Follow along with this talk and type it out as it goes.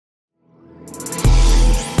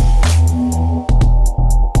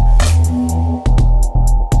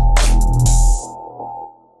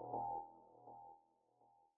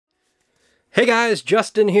Hey guys,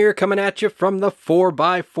 Justin here coming at you from the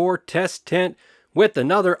 4x4 test tent with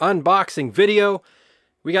another unboxing video.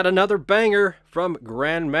 We got another banger from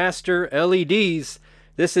Grandmaster LEDs.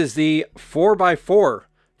 This is the 4x4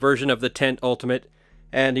 version of the Tent Ultimate.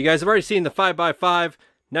 And you guys have already seen the 5x5.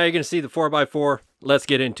 Now you're going to see the 4x4. Let's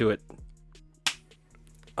get into it.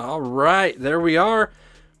 All right, there we are.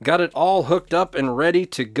 Got it all hooked up and ready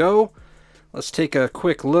to go. Let's take a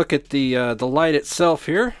quick look at the light itself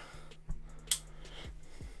here.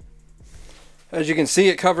 As you can see,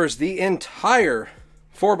 it covers the entire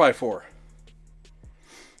 4x4.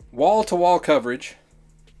 Wall-to-wall coverage.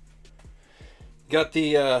 Got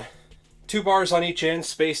the 2 bars on each end,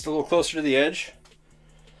 spaced a little closer to the edge.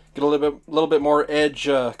 Get a little bit more edge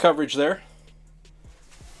coverage there.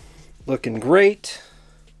 Looking great.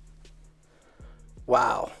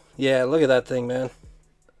 Wow. Yeah, look at that thing, man.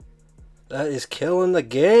 That is killing the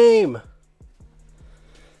game.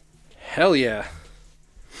 Hell yeah.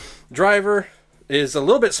 Driver is a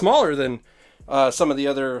little bit smaller than some of the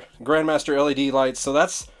other Grandmaster LED lights, so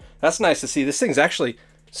that's nice to see. This thing's actually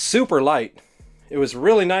super light. It was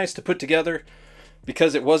really nice to put together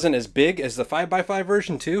because it wasn't as big as the 5x5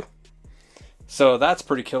 version too. So that's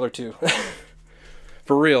pretty killer too.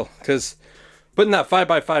 For real, because putting that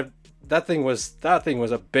 5x5, that thing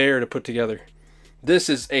was a bear to put together. This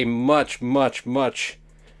is a much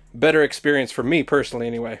better experience for me personally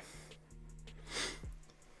anyway.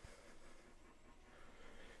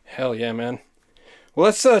 Hell yeah, man. Well,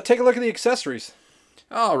 let's take a look at the accessories.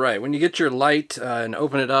 All right, when you get your light and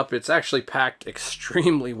open it up, it's actually packed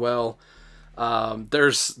extremely well. I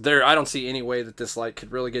don't see any way that this light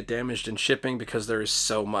could really get damaged in shipping because there is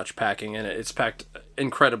so much packing in it. It's packed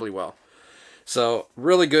incredibly well. So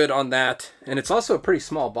really good on that. And it's also a pretty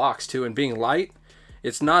small box too, and being light,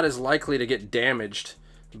 it's not as likely to get damaged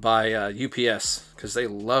by UPS because they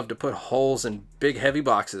love to put holes in big heavy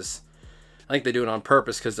boxes. I think they do it on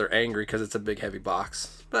purpose because they're angry because it's a big heavy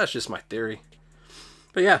box. But that's just my theory.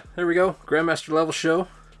 But yeah, there we go. Grandmaster level show.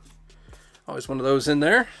 Always one of those in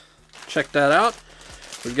there. Check that out.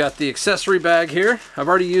 We've got the accessory bag here. I've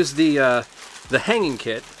already used the hanging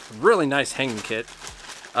kit. Really nice hanging kit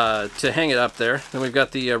to hang it up there. Then we've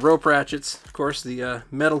got the rope ratchets. Of course, the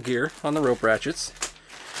metal gear on the rope ratchets.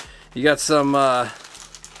 You got some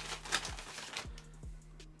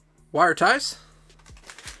wire ties.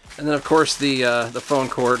 And then, of course, the phone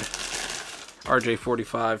cord,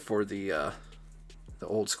 RJ45 for the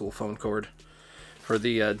old school phone cord, for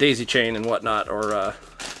the daisy chain and whatnot, or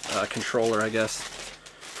controller, I guess.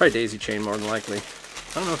 Probably daisy chain more than likely.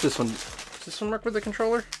 I don't know if does this one work with the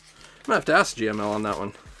controller? I'm gonna have to ask GML on that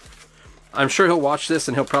one. I'm sure he'll watch this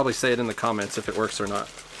and he'll probably say it in the comments if it works or not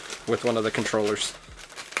with one of the controllers.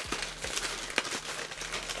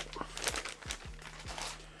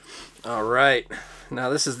 All right. Now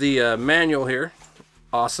this is the manual here.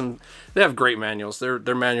 Awesome. They have great manuals.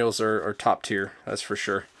 Their manuals are top tier, that's for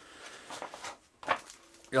sure.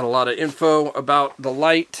 Got a lot of info about the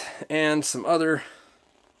light and some other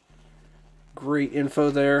great info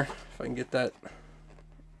there. If I can get that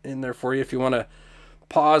in there for you. If you want to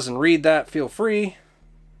pause and read that, feel free.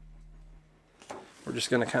 We're just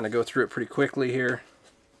going to kind of go through it pretty quickly here.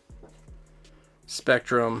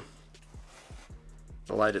 Spectrum.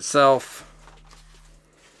 The light itself.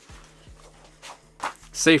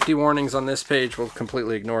 Safety warnings on this page, we'll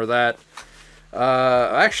completely ignore that.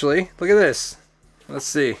 Actually, look at this. Let's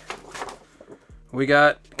see. We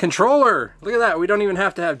got controller. Look at that. We don't even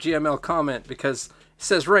have to have GML comment because it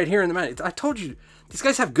says right here in the manual. I told you, these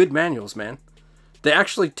guys have good manuals, man. They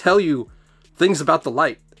actually tell you things about the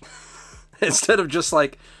light instead of just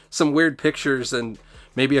like some weird pictures and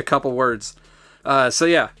maybe a couple words. So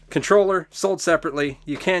yeah, controller sold separately.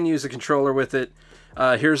 You can use a controller with it.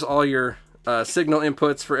 Here's all your signal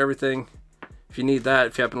inputs for everything. If you need that,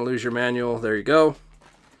 if you happen to lose your manual, there you go.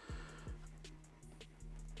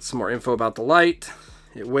 Some more info about the light.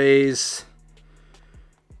 It weighs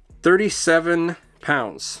 37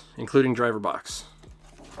 pounds, including driver box.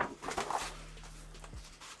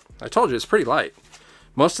 I told you, it's pretty light.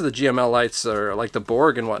 Most of the GML lights are like the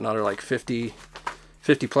Borg and whatnot are like 50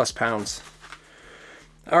 plus pounds.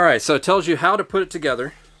 All right, so it tells you how to put it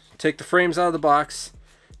together. Take the frames out of the box.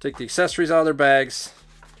 Take the accessories out of their bags,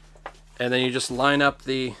 and then you just line up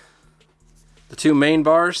the 2 main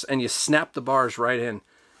bars, and you snap the bars right in.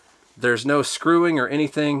 There's no screwing or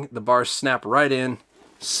anything. The bars snap right in.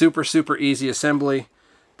 Super easy assembly.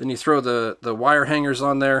 Then you throw the wire hangers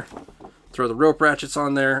on there, throw the rope ratchets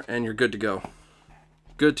on there, and you're good to go.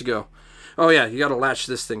 Good to go. Oh yeah, you got to latch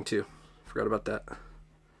this thing too. Forgot about that.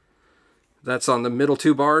 That's on the middle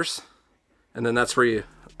 2 bars, and then that's where you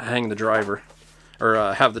hang the driver,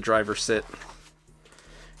 or have the driver sit.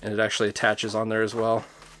 And it actually attaches on there as well.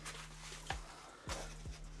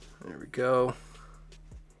 There we go.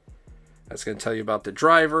 That's going to tell you about the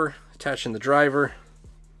driver, attaching the driver,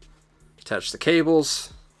 attach the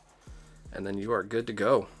cables, and then you are good to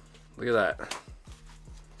go. Look at that.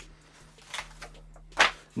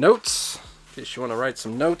 Notes, in case you want to write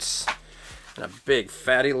some notes. And a big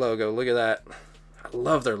fatty logo. Look at that. I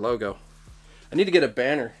love their logo. I need to get a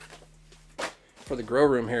banner for the grow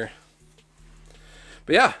room here.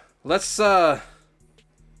 But yeah, let's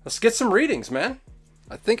get some readings, man.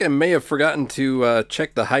 I think I may have forgotten to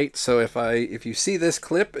check the height, so if you see this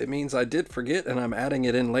clip, it means I did forget and I'm adding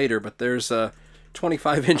it in later. But there's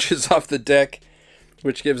 25 inches off the deck,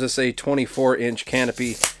 which gives us a 24-inch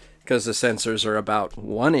canopy because the sensors are about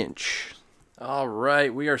 1 inch. All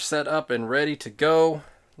right, we are set up and ready to go.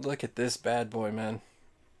 Look at this bad boy, man. I'm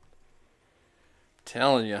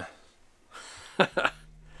telling you.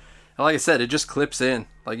 Like I said, it just clips in.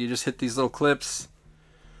 Like you just hit these little clips.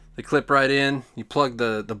 They clip right in. You plug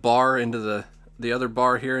the bar into the other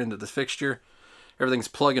bar here into the fixture. Everything's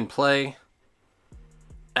plug and play.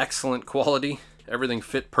 Excellent quality. Everything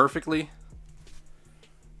fit perfectly.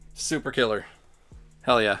 Super killer.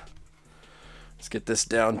 Hell yeah. Let's get this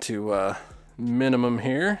down to minimum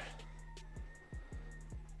here.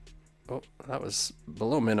 Oh, that was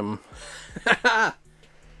below minimum.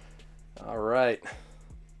 All right.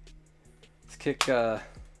 Let's kick the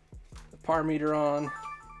par meter on.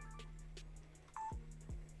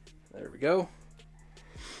 There we go.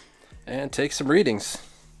 And take some readings.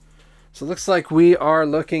 So it looks like we are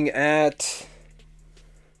looking at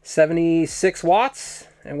 76 watts.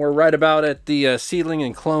 And we're right about at the seedling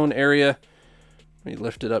and clone area. Let me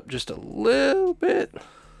lift it up just a little bit.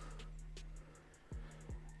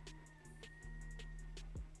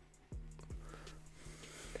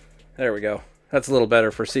 There we go. That's a little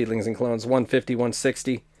better for seedlings and clones. 150,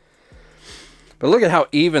 160. But look at how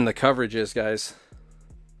even the coverage is, guys.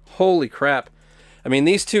 Holy crap. I mean,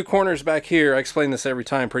 these two corners back here, I explain this every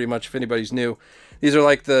time pretty much if anybody's new. These are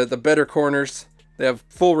like the better corners. They have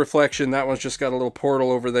full reflection. That one's just got a little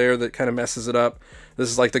portal over there that kind of messes it up. This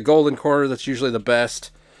is like the golden corner that's usually the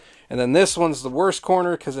best. And then this one's the worst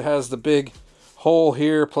corner because it has the big hole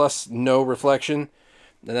here plus no reflection.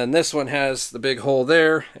 And then this one has the big hole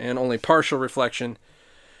there and only partial reflection.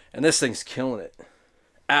 And this thing's killing it.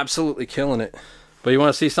 Absolutely killing it. But you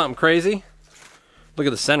want to see something crazy? Look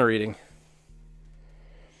at the center reading.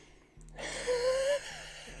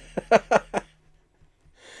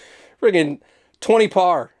 Friggin' 20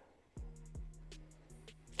 par.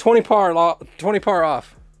 20 par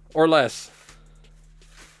off or less.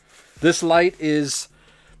 This light is,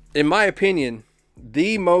 in my opinion,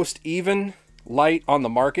 the most even light on the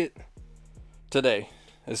market today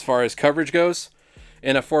as far as coverage goes.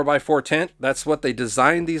 In a 4x4 tent, that's what they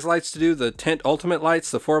designed these lights to do. The Tent Ultimate lights,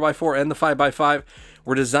 the 4x4 and the 5x5,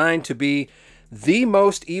 were designed to be the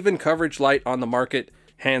most even coverage light on the market,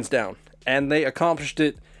 hands down. And they accomplished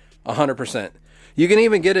it 100%. You can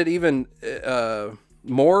even get it even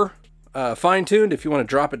more fine-tuned if you want to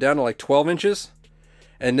drop it down to like 12 inches.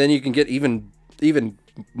 And then you can get even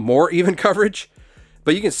more even coverage.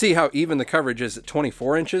 But you can see how even the coverage is at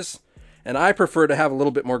 24 inches. And I prefer to have a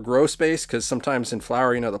little bit more grow space because sometimes in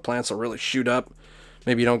flower, you know, the plants will really shoot up.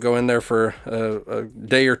 Maybe you don't go in there for a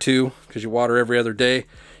day or two because you water every other day.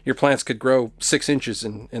 Your plants could grow 6 inches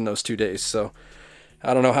in those 2 days. So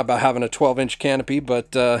I don't know how about having a 12-inch canopy,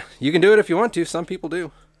 but you can do it if you want to. Some people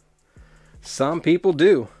do. Some people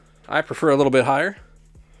do. I prefer a little bit higher.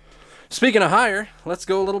 Speaking of higher, let's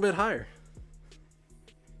go a little bit higher.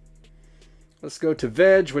 Let's go to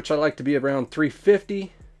veg, which I like to be around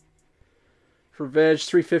 350. For veg,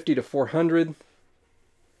 350 to 400.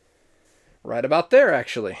 Right about there,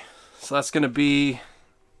 actually. So that's going to be,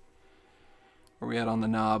 where are we at on the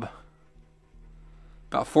knob?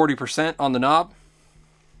 About 40% on the knob.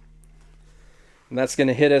 And that's going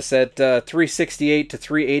to hit us at 368 to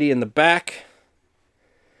 380 in the back.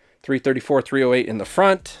 334, 308 in the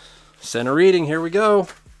front. Center reading, here we go.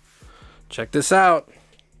 Check this out.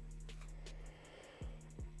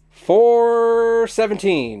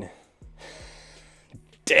 417.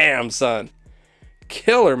 Damn, son.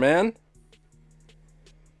 Killer, man.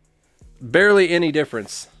 Barely any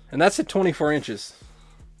difference. And that's at 24 inches.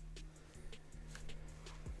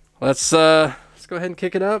 Let's go ahead and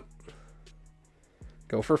kick it up.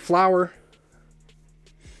 Go for flower.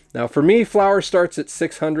 Now for me, flower starts at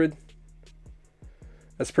 600.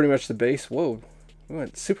 That's pretty much the base. Whoa, we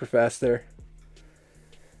went super fast there.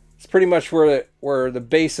 It's pretty much where the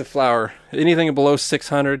base of flower. Anything below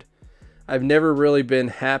 600, I've never really been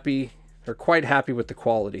happy or quite happy with the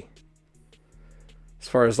quality. As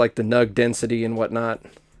far as like the nug density and whatnot.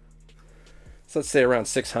 So let's say around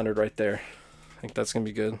 600 right there. I think that's going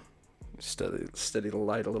to be good. Steady the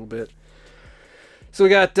light a little bit. So we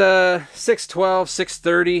got 612,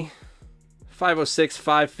 630, 506,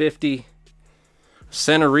 550.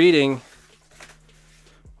 Center reading.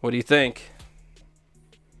 What do you think?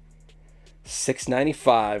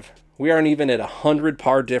 695. We aren't even at 100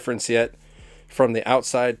 par difference yet from the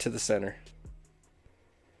outside to the center.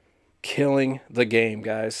 Killing the game,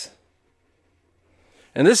 guys.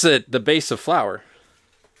 And this is at the base of flower.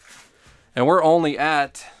 And we're only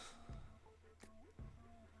at,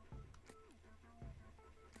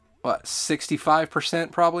 what,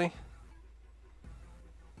 65% probably?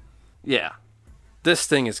 Yeah. This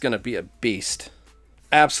thing is going to be a beast.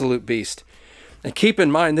 Absolute beast. And keep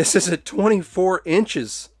in mind, this is at 24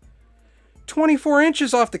 inches. 24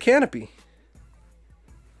 inches off the canopy.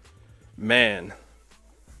 Man.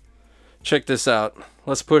 Check this out.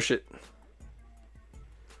 Let's push it.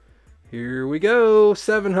 Here we go.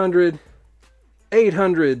 700.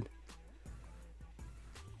 800.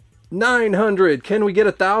 900. Can we get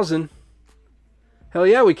 1,000? Hell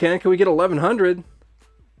yeah, we can. Can we get 1,100?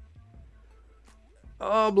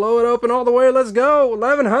 Oh, blow it open all the way. Let's go.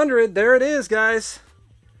 1,100. There it is, guys.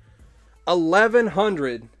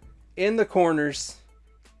 1,100 in the corners.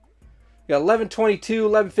 We got 1122,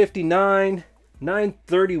 1159,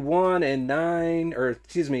 931, and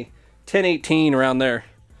 1018 around there.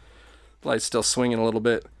 Light's still swinging a little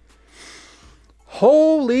bit.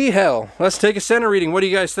 Holy hell. Let's take a center reading. What do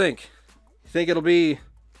you guys think? You think it'll be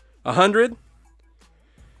 100? You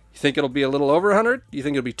think it'll be a little over 100? You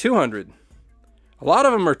think it'll be 200? A lot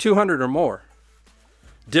of them are 200 or more.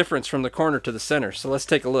 Difference from the corner to the center. So let's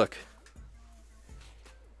take a look.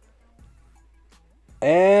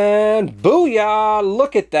 And booyah!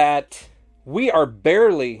 Look at that. We are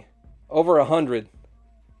barely over 100.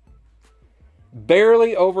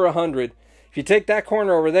 Barely over 100. If you take that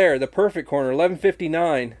corner over there, the perfect corner,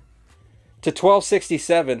 1159 to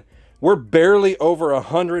 1267, we're barely over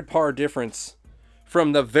 100 par difference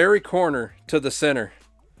from the very corner to the center.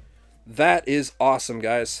 That is awesome,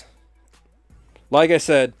 guys. Like I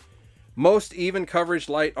said, most even coverage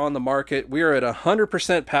light on the market. We are at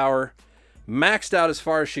 100% power, maxed out as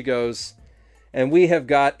far as she goes, and we have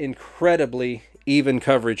got incredibly even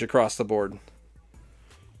coverage across the board.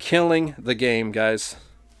 Killing the game, guys.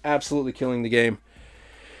 Absolutely killing the game.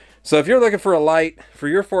 So if you're looking for a light for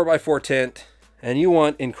your 4x4 tent and you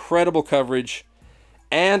want incredible coverage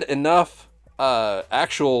and enough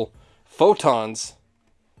actual photons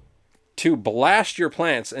to blast your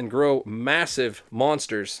plants and grow massive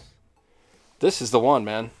monsters, this is the one,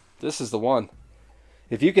 man. This is the one.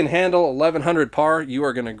 If you can handle 1100 par, you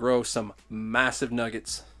are going to grow some massive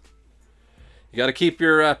nuggets. You got to keep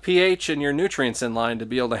your pH and your nutrients in line to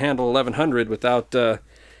be able to handle 1100 without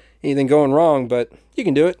anything going wrong, but you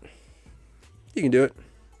can do it. You can do it.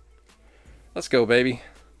 Let's go, baby.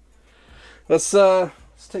 Let's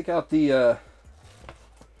take out the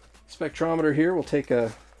spectrometer here. We'll take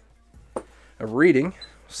a reading.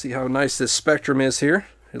 See how nice this spectrum is here.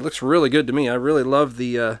 It looks really good to me. I really love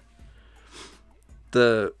the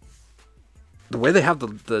way they have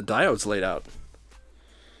the diodes laid out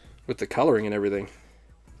with the coloring and everything.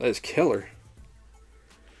 That is killer.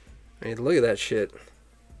 I mean, look at that shit.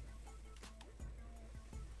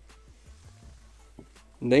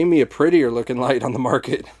 Name me a prettier looking light on the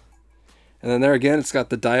market. And then there again, it's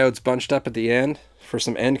got the diodes bunched up at the end for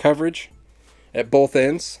some end coverage at both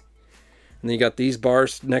ends. And then you got these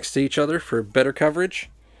bars next to each other for better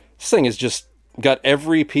coverage. This thing has just got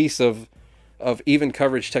every piece of even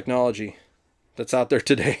coverage technology that's out there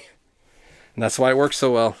today. And that's why it works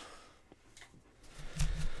so well.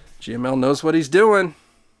 GML knows what he's doing.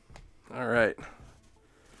 All right.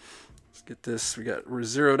 Let's get this. We're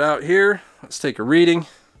zeroed out here. Let's take a reading.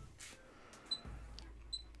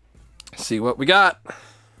 See what we got.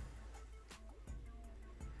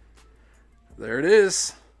 There it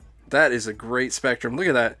is. That is a great spectrum. Look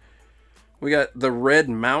at that. We got the red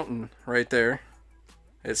mountain right there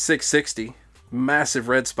at 660. Massive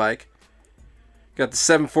red spike. Got the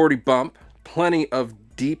 740 bump. Plenty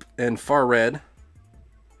of deep and far red.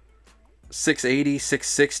 680,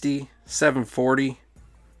 660, 740.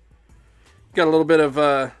 Got a little bit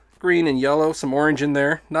of green and yellow, some orange in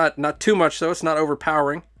there. Not too much though. It's not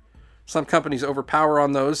overpowering. Some companies overpower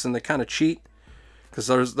on those and they kind of cheat because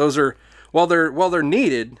those are while they're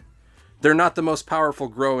needed, they're not the most powerful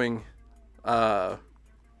growing. What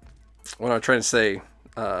am I trying to say?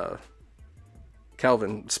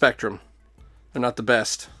 Kelvin spectrum. They're not the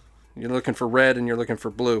best. You're looking for red and you're looking for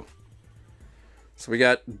blue. So we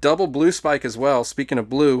got double blue spike as well. Speaking of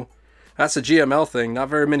blue, that's a GML thing. Not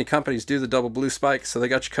very many companies do the double blue spike, so they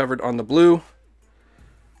got you covered on the blue.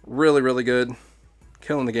 Really, really good.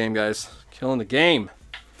 Killing the game, guys. Killing the game.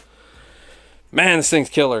 Man, this thing's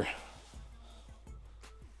killer.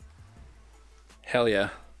 Hell yeah.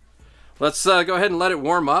 Let's go ahead and let it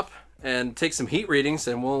warm up and take some heat readings,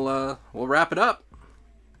 and we'll wrap it up.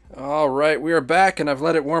 All right, we are back, and I've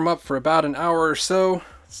let it warm up for about an hour or so.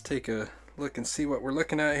 Let's take a look and see what we're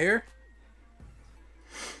looking at here.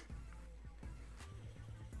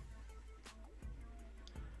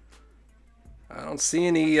 I don't see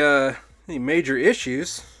any major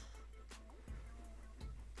issues.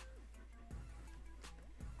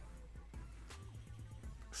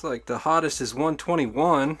 Looks like the hottest is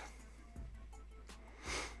 121.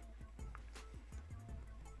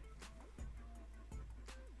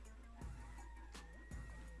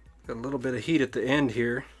 Got a little bit of heat at the end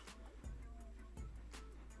here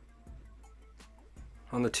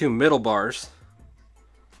on the two middle bars.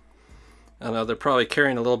 I know they're probably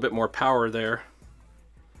carrying a little bit more power there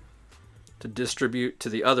to distribute to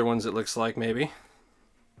the other ones, it looks like, maybe.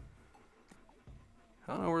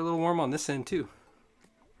 I don't know, we're a little warm on this end too.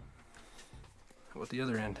 How about the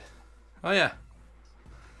other end? Oh yeah,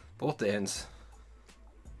 both the ends.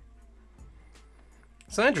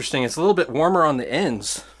 It's interesting, it's a little bit warmer on the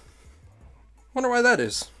ends. Wonder why that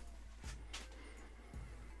is.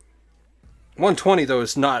 120 though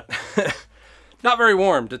is not not very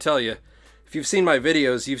warm, to tell you. If you've seen my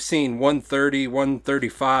videos, you've seen 130,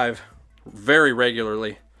 135 very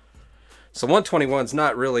regularly. So 121 is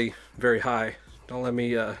not really very high. Don't let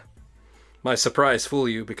me my surprise fool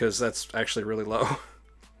you, because that's actually really low.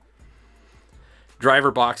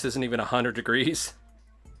 Driver box isn't even 100 degrees.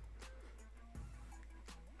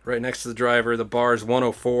 Right next to the driver, the bar is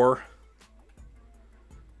 104,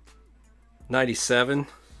 97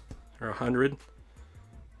 or 100,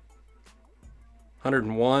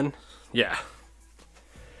 101. Yeah,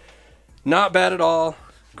 not bad at all.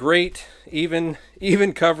 Great, even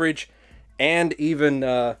coverage, and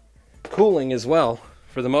even cooling as well,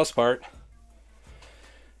 for the most part.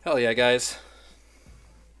 Hell yeah, guys.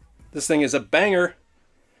 This thing is a banger.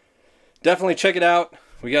 Definitely check it out.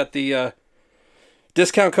 We got the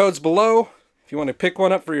discount codes below if you want to pick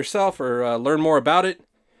one up for yourself or learn more about it.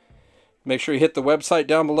 Make sure you hit the website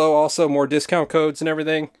down below. Also, more discount codes and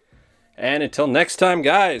everything. And until next time,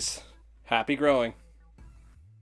 guys, happy growing.